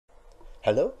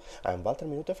Hello, I'm Valter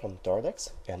Minute from Toradex,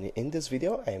 and in this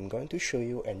video I am going to show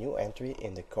you a new entry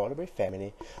in the Colibri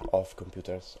family of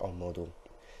computers on module.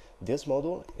 This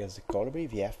module is the Colibri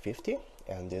VF50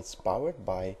 and it's powered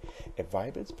by a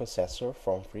Vybrid processor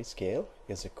from Freescale.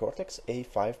 It's a Cortex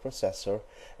A5 processor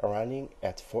running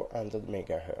at 400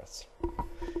 MHz.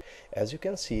 As you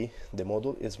can see, the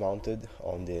module is mounted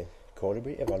on the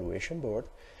Colibri evaluation board,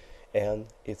 and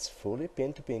it's fully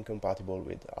pin-to-pin compatible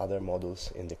with other modules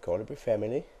in the Colibri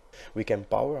family. We can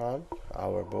power on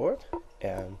our board,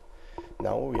 and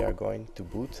now we are going to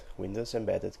boot Windows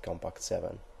Embedded Compact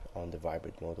 7 on the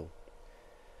Vybrid module.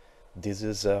 This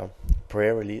is a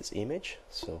pre-release image,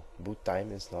 so boot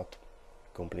time is not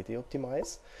completely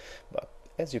optimized, but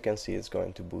as you can see, it's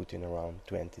going to boot in around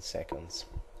 20 seconds.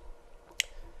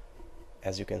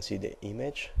 As you can see, the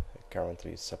image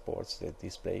currently supports the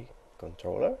display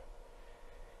controller,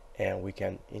 and we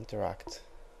can interact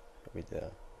with the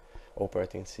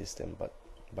operating system but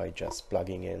by just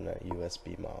plugging in a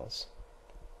USB mouse.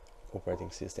 Operating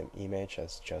system image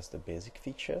has just the basic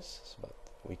features, but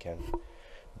we can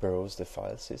browse the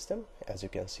file system. As you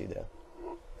can see, the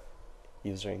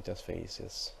user interface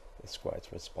is quite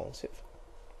responsive,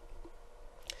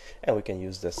 and we can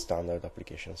use the standard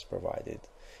applications provided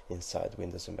inside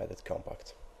Windows Embedded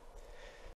Compact.